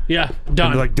frame. Yeah,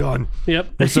 done. And like done.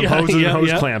 Yep. With some hoses and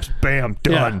hose clamps. Bam,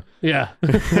 done. Yeah.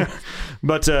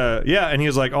 But and he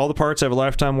was like, all the parts have a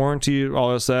lifetime warranty,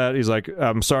 all this that. He's like,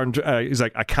 I'm starting to, he's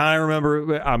like, I kind of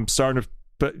remember, I'm starting to,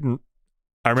 but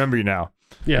I remember you now.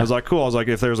 Yeah. I was like, cool. I was like,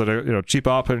 if there's a cheap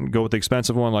option, go with the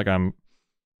expensive one. Like, I'm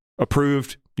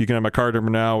approved. You can have my card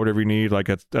number now, whatever you need. Like,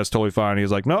 that's totally fine.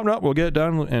 He's like, no, we'll get it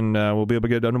done, and we'll be able to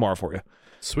get it done tomorrow for you.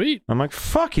 Sweet. I'm like,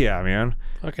 fuck yeah, man.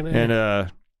 Fucking A. And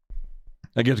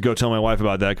I get to go tell my wife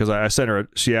about that because I sent her.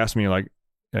 She asked me like,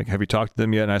 have you talked to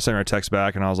them yet? And I sent her a text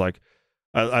back, and I was like,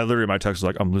 I literally, my text was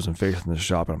like, I'm losing faith in this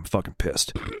shop, and I'm fucking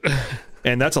pissed.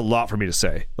 And that's a lot for me to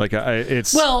say. Like,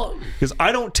 it's because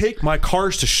I don't take my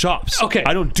cars to shops. Okay,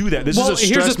 I don't do that. This is a stress.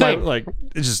 Here's the thing. Like,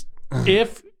 it's just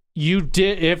if you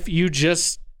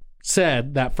just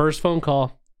said that first phone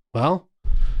call, well,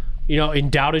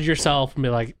 and doubted yourself and be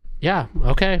like, yeah,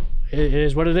 okay, it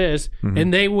is what it is,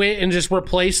 and they went and just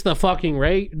replaced the fucking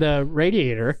the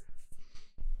radiator,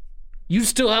 you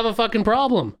still have a fucking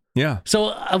problem. Yeah.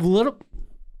 So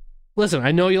listen,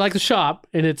 I know you like the shop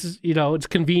and it's it's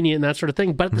convenient and that sort of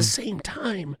thing, but at the same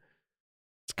time,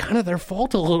 it's kind of their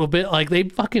fault a little bit. Like, they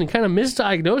fucking kind of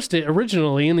misdiagnosed it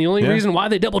originally, and the only reason why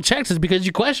they double checked is because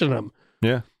you questioned them.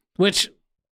 Yeah. Which,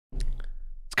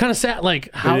 it's kind of sad. Like,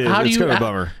 how do you? It's kind of a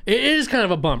bummer. It is kind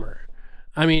of a bummer.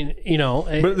 I mean,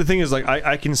 but the thing is, like,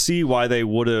 I can see why they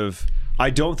would have. I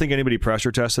don't think anybody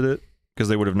pressure tested it because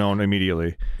they would have known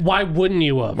immediately. Why wouldn't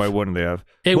you have? Why wouldn't they have?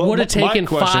 It would have taken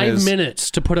 5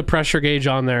 minutes to put a pressure gauge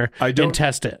on there and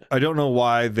test it. I don't know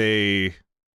why they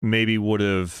maybe would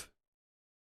have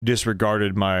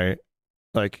disregarded my,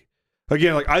 like,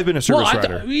 again, like, I've been a service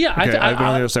writer. I've been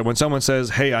on the other side. When someone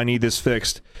says, hey, I need this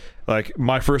fixed, like,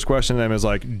 my first question to them is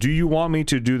like, do you want me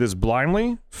to do this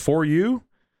blindly for you?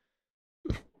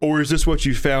 Or is this what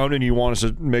you found and you want us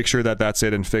to make sure that that's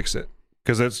it and fix it?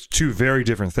 Because that's two very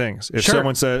different things. If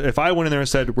someone said, if I went in there and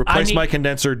said, replace my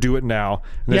condenser, do it now,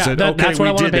 and they said, okay, that's what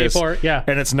I want to pay for,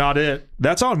 and it's not it,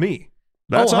 that's on me.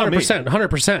 That's 100%,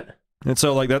 100%. And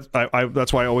so, like,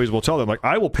 that's why I always will tell them, like,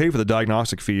 I will pay for the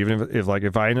diagnostic fee, even if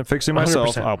I end up fixing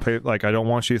myself, 100%. I'll pay. Like, I don't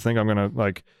want you to think I'm gonna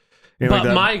like.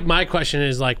 But like my question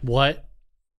is, like, what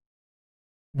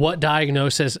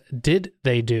diagnosis did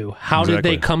they do? How did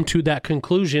they come to that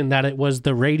conclusion that it was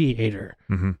the radiator?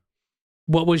 Mm-hmm.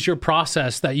 What was your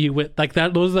process that you went like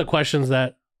that? Those are the questions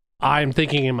that I'm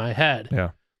thinking in my head.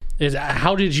 Yeah, is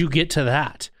how did you get to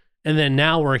that? And then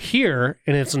now we're here,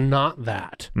 and it's not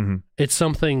that. Mm-hmm. It's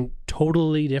something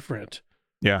totally different.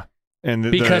 Yeah,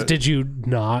 and because did you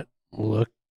not look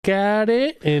at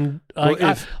it? And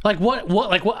like,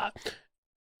 what?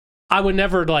 I would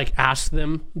never like ask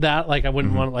them that. Like, I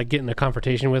wouldn't want to like get in a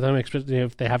confrontation with them, especially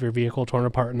if they have your vehicle torn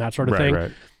apart and that sort of thing.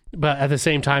 Right. But at the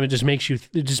same time, it just makes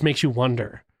you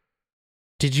wonder: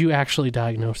 did you actually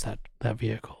diagnose that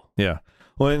vehicle? Yeah.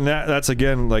 Well, and that's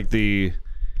again like the.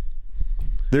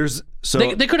 There's so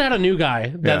they could have had a new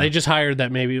guy that they just hired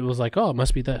that maybe it was like, oh, it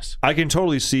must be this. I can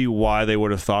totally see why they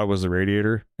would have thought it was the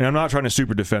radiator, and I'm not trying to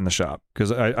super defend the shop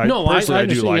because I personally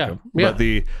do like them. Yeah. But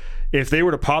if they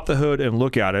were to pop the hood and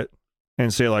look at it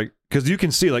and say like, because you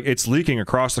can see like it's leaking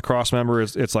across the cross member,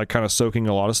 it's like kind of soaking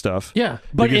a lot of stuff. Yeah,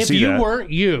 but if you weren't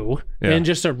and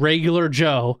just a regular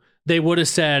Joe, they would have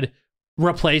said,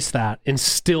 replace that and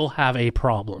still have a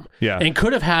problem. Yeah. And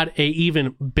could have had a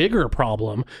even bigger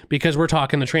problem because we're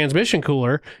talking the transmission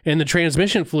cooler and the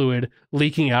transmission fluid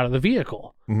leaking out of the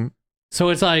vehicle. Mm-hmm. So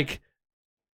it's like,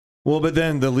 well, but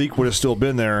then the leak would have still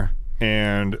been there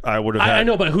and I would have I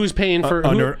know, but who's paying for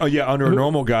under a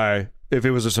normal guy, if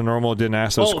it was just a normal, didn't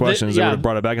ask those questions, they would have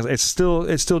brought it back and it's still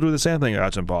doing the same thing.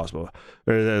 That's impossible.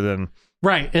 Then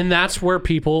right. And that's where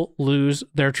people lose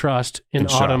their trust in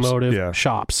automotive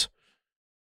shops.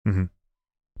 Mm-hmm.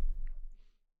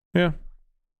 Yeah,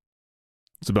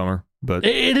 it's a bummer, but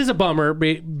it is a bummer.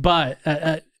 But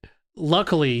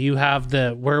luckily, you have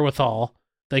the wherewithal.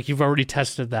 Like, you've already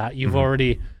tested that, you've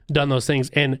already done those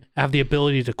things, and have the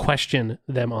ability to question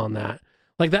them on that.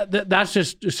 Like that's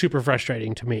just super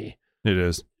frustrating to me. It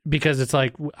is, because it's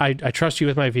like I trust you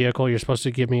with my vehicle. You're supposed to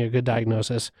give me a good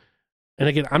diagnosis. And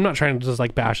again, I'm not trying to just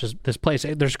like bash this place.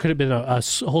 There could have been a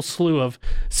whole slew of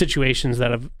situations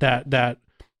that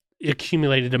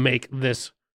accumulated to make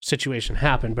this situation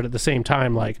happen, but at the same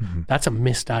time, like, that's a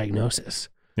misdiagnosis.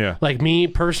 Yeah. Like, me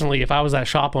personally, if I was that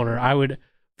shop owner, I would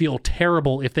feel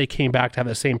terrible if they came back to have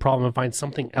the same problem and find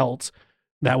something else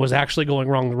that was actually going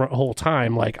wrong the whole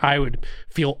time. Like, I would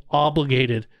feel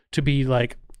obligated to be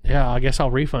like, yeah, I guess I'll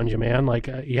refund you, man. Like,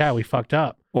 yeah, we fucked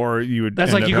up. Or you would.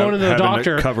 That's like you going to the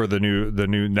doctor. Cover the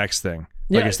new next thing.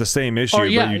 Like, it's the same issue, but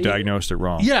you diagnosed it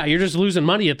wrong. Yeah, you're just losing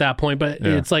money at that point, but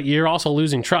it's like you're also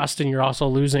losing trust and you're also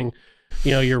losing,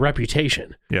 your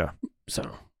reputation. Yeah. So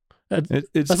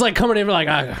it's like coming in like,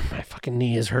 my fucking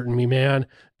knee is hurting me, man.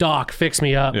 Doc, fix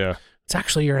me up. Yeah. It's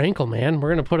actually your ankle, man. We're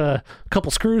going to put a couple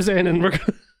screws in and we're going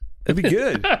to... It'd be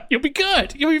good. You'll be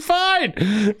good. You'll be fine.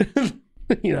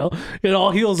 You know, it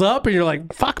all heals up and you're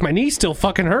like, fuck, my knee still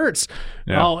fucking hurts.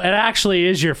 Yeah. Oh, it actually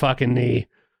is your fucking knee.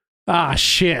 Ah,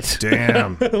 shit.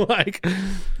 Damn. like,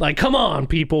 come on,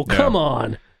 people. Come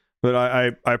on. But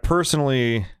I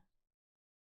personally,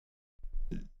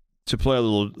 to play a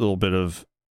little bit of,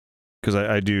 because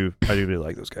I do really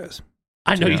like those guys.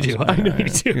 I know you do. I know you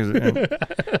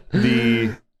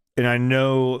do. And I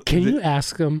know. Can you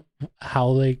ask them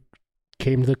how they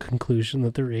came to the conclusion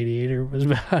that the radiator was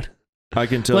bad? I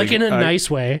can tell like you, in a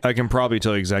nice way. I can probably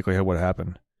tell you exactly what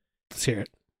happened. Let's hear it.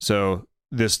 So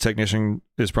this technician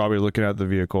is probably looking at the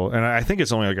vehicle, and I think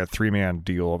it's only like a 3-man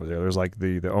deal over there. There's like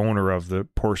the owner of the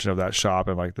portion of that shop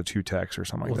and like the 2 techs or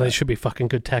something like that. Well, they should be fucking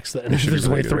good techs then. There's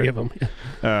only 3 of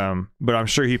them. But I'm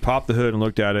sure he popped the hood and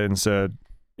looked at it and said,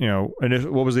 you know,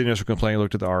 what was the initial complaint? He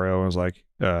looked at the RO and was like,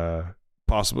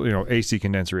 possible, you know, AC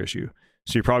condenser issue.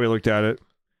 So he probably looked at it.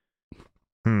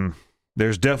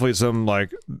 There's definitely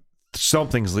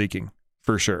something's leaking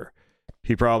for sure.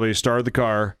 He probably started the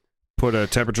car, put a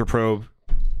temperature probe,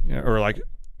 or like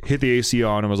hit the AC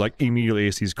on and was like, immediately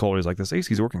AC's cold. He's like, this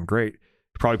AC's working great.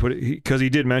 He probably put it, because he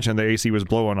did mention the AC was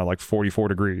blowing at like 44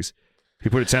 degrees. He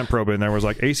put a temp probe in there, was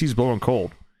like, AC's blowing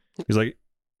cold. He's like,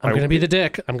 I'm going to be the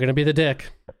dick. I'm going to be the dick.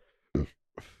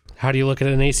 How do you look at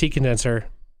an AC condenser?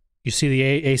 You see the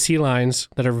AC lines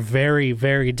that are very,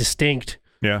 very distinct.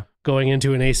 Yeah. Going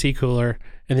into an AC cooler,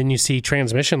 and then you see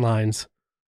transmission lines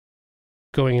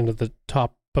going into the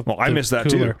top of I missed that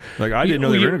cooler. too. Like, I didn't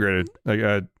know they were integrated.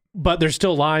 Like, but there's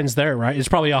still lines there, right? It's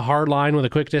probably a hard line with a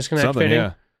quick disconnect fitting.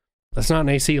 Yeah. That's not an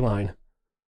AC line.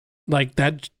 Like,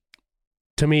 that,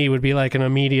 to me, would be like an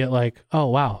immediate, like, oh,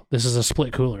 wow, this is a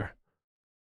split cooler.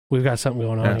 We've got something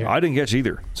going on here. I didn't catch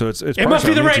either. So it's it must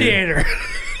be the radiator.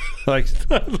 Like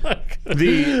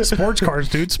the sports cars,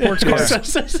 dude. Sports cars.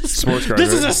 Sports cars.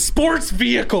 This is a sports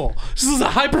vehicle. This is a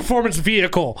high performance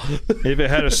vehicle. If it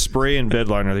had a spray and bed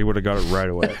liner, they would have got it right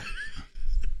away.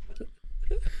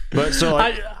 But so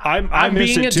like, I'm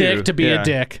being a too. dick to be a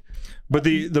dick. But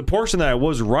the portion that I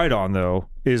was right on though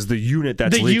is the unit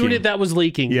that's the leaking. unit that was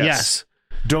leaking. Yes.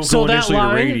 Don't so go initially to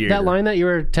radiator. That line that you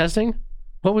were testing,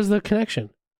 what was the connection?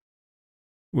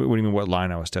 What do you mean? What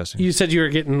line I was testing? You said you were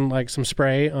getting like some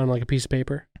spray on like a piece of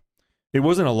paper. It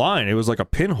wasn't a line. It was like a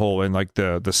pinhole in like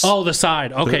the oh, the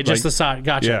side. Okay, just like, the side.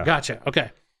 Gotcha. Yeah. Gotcha. Okay.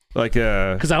 Like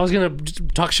because I was gonna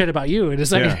talk shit about you in a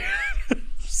second. Yeah.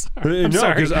 I'm no,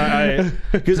 sorry.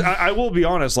 Because I will be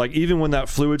honest. Like even when that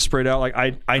fluid sprayed out, like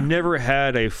I never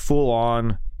had a full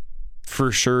on, for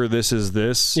sure this is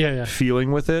this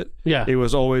feeling with it. Yeah. It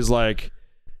was always like.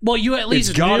 Well, you at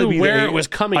least knew where it was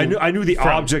coming. I knew the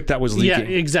object that was leaking.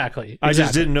 Yeah, exactly. I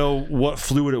just didn't know what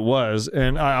fluid it was,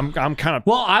 and I'm kind of.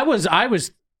 Well, I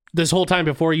was this whole time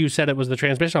before you said it was the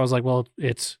transmission. I was like, well,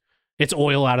 it's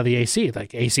oil out of the AC.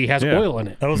 Like AC has oil in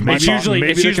it. That was my it's thought.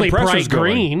 usually bright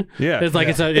green. Yeah, it's like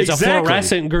it's a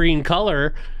fluorescent green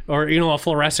color, or a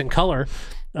fluorescent color,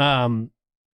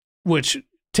 which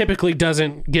typically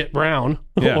doesn't get brown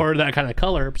or that kind of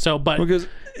color. So, but because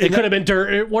it could have been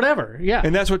dirt, whatever. Yeah,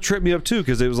 and that's what tripped me up too,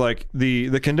 because it was like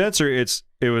the condenser. It's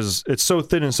so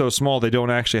thin and so small they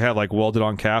don't actually have like welded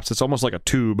on caps. It's almost like a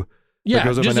tube. That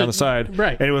goes up and down the side,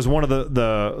 right? And it was one of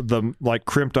the like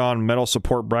crimped on metal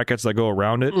support brackets that go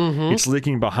around it. Mm-hmm. It's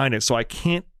leaking behind it, so I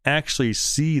can't actually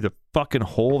see the fucking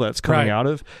hole that's coming out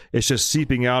of. It's just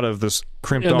seeping out of this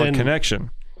crimped on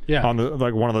connection. Yeah, on the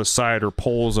like one of the side or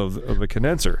poles of the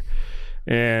condenser,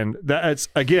 and that's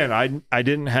again I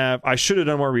didn't have. I should have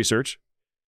done more research,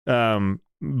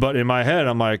 but in my head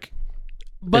I'm like,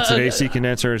 it's an AC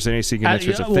condenser. It's an AC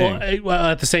condenser. It's a thing. Well,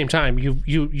 at the same time,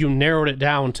 you narrowed it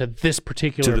down to this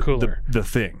particular cooler, the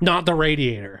thing, not the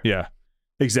radiator. Yeah,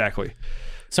 exactly.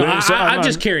 So I'm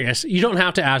just curious. You don't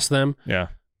have to ask them. Yeah,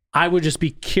 I would just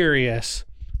be curious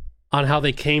on how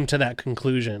they came to that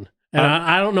conclusion. And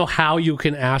I don't know how you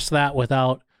can ask that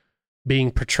without being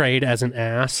portrayed as an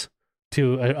ass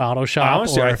to an auto shop.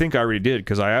 Honestly, I think I already did,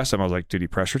 because I asked him, I was like, did he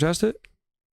pressure test it?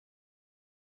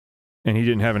 And he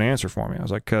didn't have an answer for me. I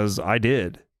was like, because I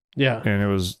did. Yeah. And it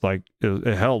was like,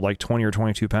 it held like 20 or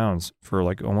 22 pounds for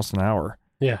like almost an hour.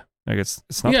 Yeah. Like it's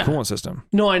not the coolant system.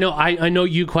 No, I know. I know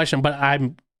you question, but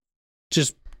I'm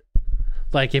just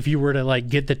like, if you were to like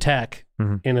get the tech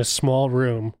in a small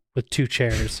room with 2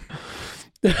 chairs.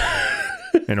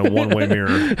 In a one-way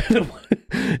mirror.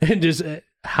 And just,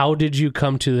 how did you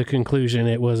come to the conclusion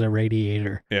it was a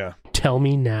radiator? Yeah. Tell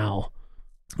me now,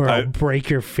 or I'll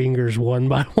break your fingers one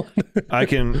by one. I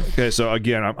can. Okay, so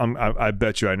again, I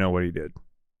bet you I know what he did.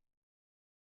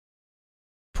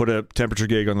 Put a temperature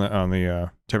gauge on the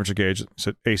temperature gauge.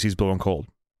 Said AC's blowing cold.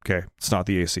 Okay, it's not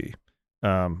the AC.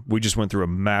 we just went through a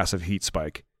massive heat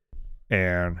spike.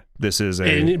 And this is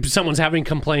and someone's having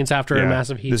complaints after a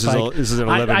massive heat spike. This is an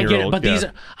 11-year-old. I get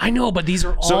it, but these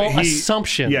are all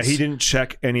assumptions. Yeah, he didn't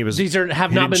check any of his. These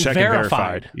have not been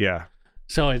verified. Yeah.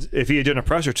 So if he had done a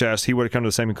pressure test, he would have come to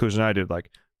the same conclusion I did. Like,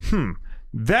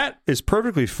 that is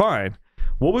perfectly fine.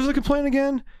 What was the complaint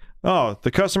again? Oh,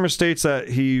 the customer states that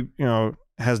he,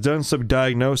 has done some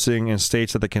diagnosing and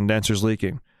states that the condenser's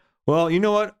leaking. Well, you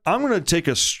know what? I'm going to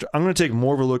take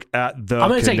more of a look at the condenser. I'm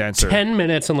going to take 10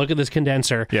 minutes and look at this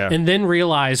condenser and then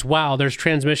realize, wow, there's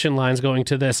transmission lines going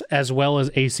to this as well as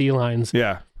AC lines.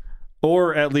 Yeah.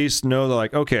 Or at least know that,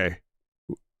 like, okay,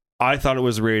 I thought it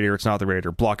was the radiator. It's not the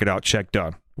radiator. Block it out. Check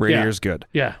done. Radiator's good.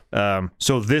 Yeah.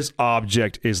 So this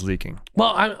object is leaking.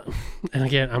 Well,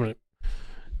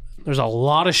 there's a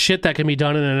lot of shit that can be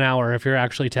done in an hour if you're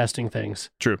actually testing things.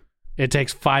 True. It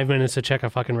takes 5 minutes to check a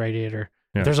fucking radiator.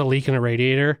 Yeah. If there's a leak in a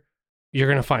radiator, you're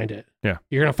going to find it. Yeah.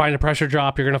 You're going to find a pressure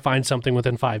drop. You're going to find something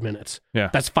within 5 minutes. Yeah.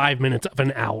 That's 5 minutes of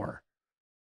an hour.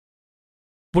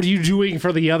 What are you doing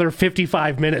for the other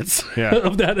 55 minutes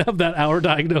of that hour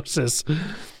diagnosis?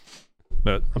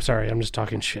 But I'm sorry, I'm just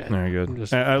talking shit. Very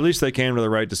good. At least they came to the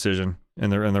right decision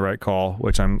and they're in the right call,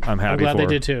 which I'm happy for. I'm glad they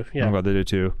did too. Yeah. I'm glad they did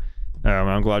too.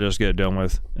 I'm glad to just get it done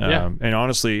with. Yeah. And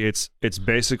honestly, it's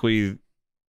basically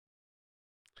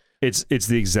it's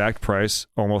the exact price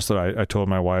almost that I told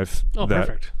my wife. Oh, that,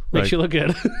 perfect. Makes you look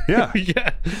good. Yeah.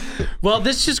 Yeah. Well,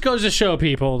 this just goes to show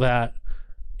people that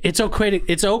it's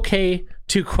okay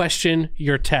to question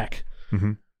your tech.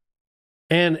 Mm-hmm.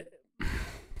 And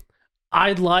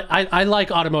I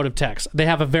like automotive techs. They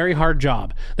have a very hard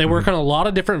job. They work on a lot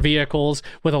of different vehicles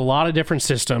with a lot of different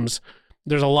systems.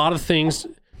 There's a lot of things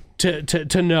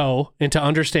to know and to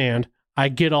understand. I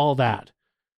get all that.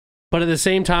 But at the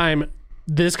same time,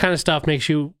 this kind of stuff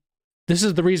this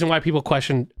is the reason why people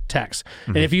question techs.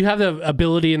 Mm-hmm. And if you have the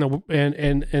ability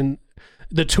and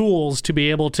the tools to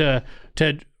be able to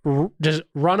just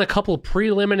run a couple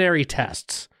preliminary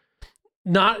tests,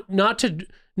 not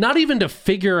even to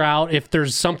figure out if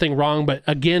there's something wrong, but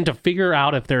again to figure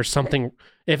out if there's something,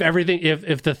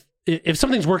 if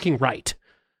something's working right.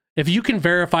 If you can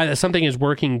verify that something is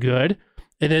working good,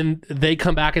 and then they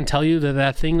come back and tell you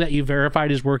that thing that you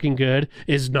verified is working good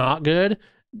is not good,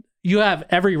 you have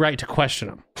every right to question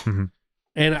them. Mm-hmm.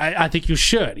 And I think you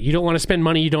should. You don't want to spend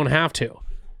money you don't have to.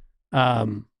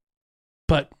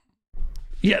 But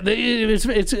yeah,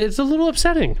 it's a little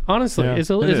upsetting. Honestly, Yeah, it's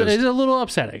a little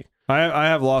upsetting. I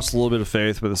have lost a little bit of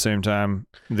faith, but at the same time,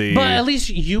 but at least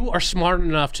you are smart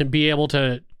enough to be able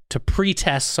to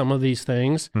pre-test some of these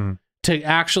things,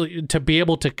 to be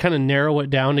able to kind of narrow it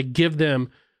down, to give them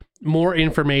more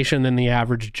information than the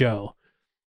average Joe,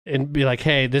 and be like,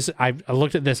 hey, I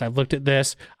looked at this,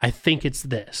 I think it's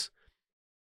this.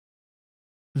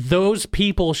 Those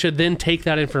people should then take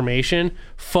that information,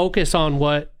 focus on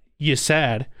what you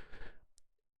said,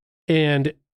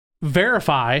 and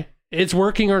verify it's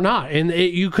working or not. And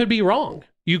you could be wrong.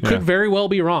 You could very well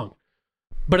be wrong.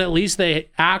 But at least they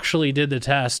actually did the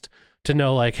test to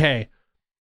know, like, hey,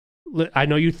 I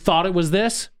know you thought it was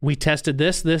this. We tested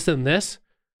this, and this,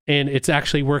 and it's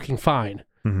actually working fine.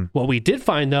 Mm-hmm. What we did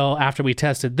find, though, after we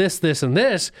tested this, and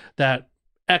this, that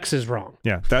X is wrong.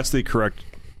 Yeah,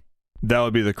 that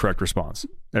would be the correct response.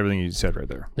 Everything you said right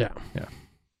there. Yeah. Yeah.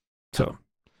 So,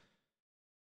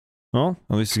 well,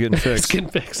 at least it's getting fixed. It's getting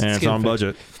fixed. And it's on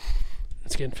budget.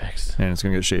 It's getting fixed. And it's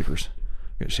going to get Schaefer's.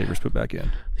 Get Schaefer's put back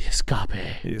in. The Escape.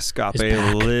 The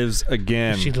Escape lives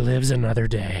again. She lives another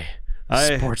day.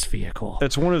 Sports vehicle.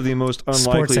 It's one of the most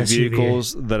unlikely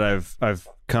vehicles that I've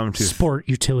come to. Sport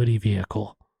utility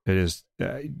vehicle. It is.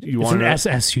 It's an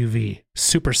SSUV.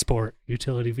 Super sport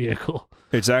utility vehicle.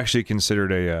 It's actually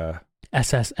considered a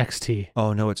SSXT.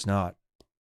 Oh no, it's not.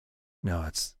 No,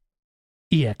 it's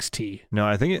EXT. No,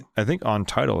 I think on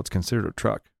title it's considered a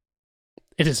truck.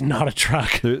 It is not a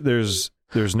truck. There's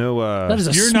no. That is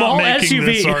a small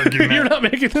SUV. You're not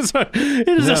making this argument.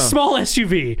 It is a small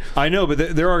SUV. I know,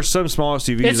 but there are some small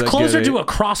SUVs. It's closer to a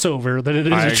crossover than it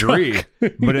is a truck. I agree.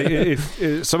 But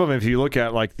if some of them, if you look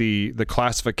at like the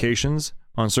classifications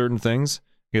on certain things,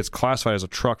 it's classified as a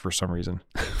truck for some reason.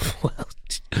 Well,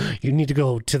 you need to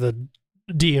go to the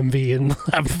DMV and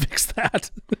have them fix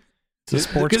that. It's a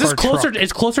sports car truck.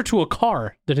 It's closer to a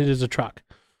car than it is a truck.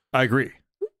 I agray.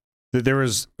 There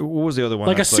was, what was the other one?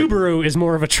 Like a Subaru is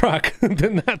more of a truck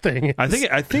than that thing. I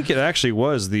think it actually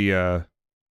was the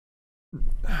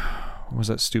what was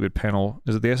that stupid panel?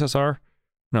 Is it the SSR?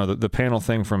 No, the panel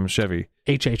thing from Chevy.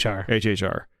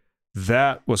 HHR.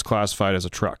 That was classified as a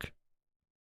truck.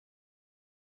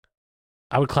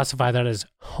 I would classify that as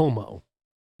homo.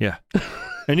 Yeah.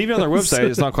 And even on their website,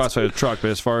 it's not classified as a truck, but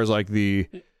as far as like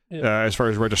as far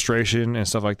as registration and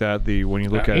stuff like that, when you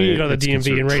look at it, you go to it's the DMV and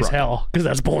considered raise truck. hell because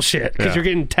that's bullshit. Because you're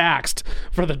getting taxed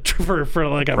for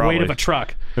like a weight of a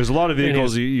truck. There's a lot of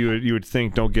vehicles you would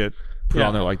think don't get put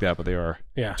on there like that, but they are.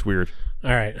 Yeah, it's weird.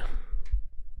 All right,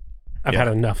 I've had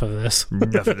enough of this.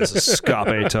 Enough of this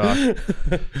escape talk.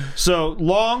 So,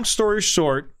 long story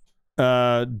short,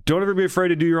 don't ever be afraid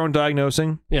to do your own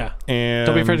diagnosing. Yeah, and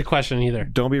don't be afraid to question either.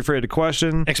 Don't be afraid to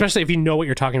question, especially if you know what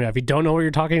you're talking about. If you don't know what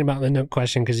you're talking about, then don't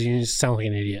question because you just sound like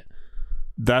an idiot.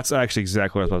 That's actually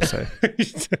exactly what I was about to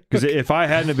say. Because if I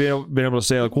hadn't been able to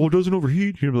say like, well, it doesn't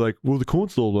overheat, you'd be like, well, the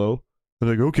coolant's still low. I'm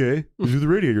like, okay, do the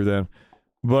radiator then.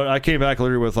 But I came back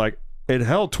literally with like, it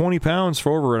held 20 pounds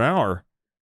for over an hour.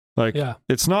 Like,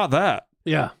 it's not that.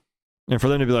 Yeah. And for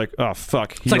them to be like, oh,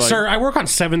 fuck. It's like, sir, I work on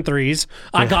 7.3s.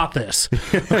 I got this.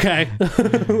 Okay.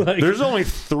 There's only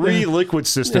 3 liquid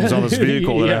systems on this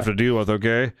vehicle that I have to deal with,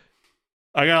 okay?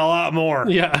 I got a lot more.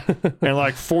 Yeah. And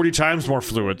like 40 times more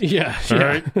fluid. Yeah. All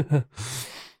right.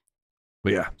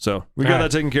 But yeah, so we got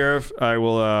that taken care of. I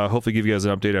will hopefully give you guys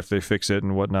an update after they fix it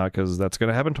and whatnot, because that's going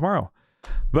to happen tomorrow.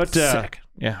 But sick.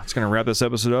 Yeah, it's going to wrap this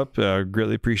episode up.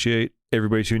 Greatly appreciate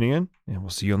everybody tuning in, and we'll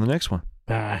see you on the next one.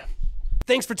 Bye.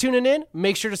 Thanks for tuning in.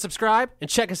 Make sure to subscribe and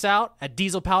check us out at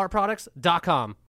dieselpowerproducts.com.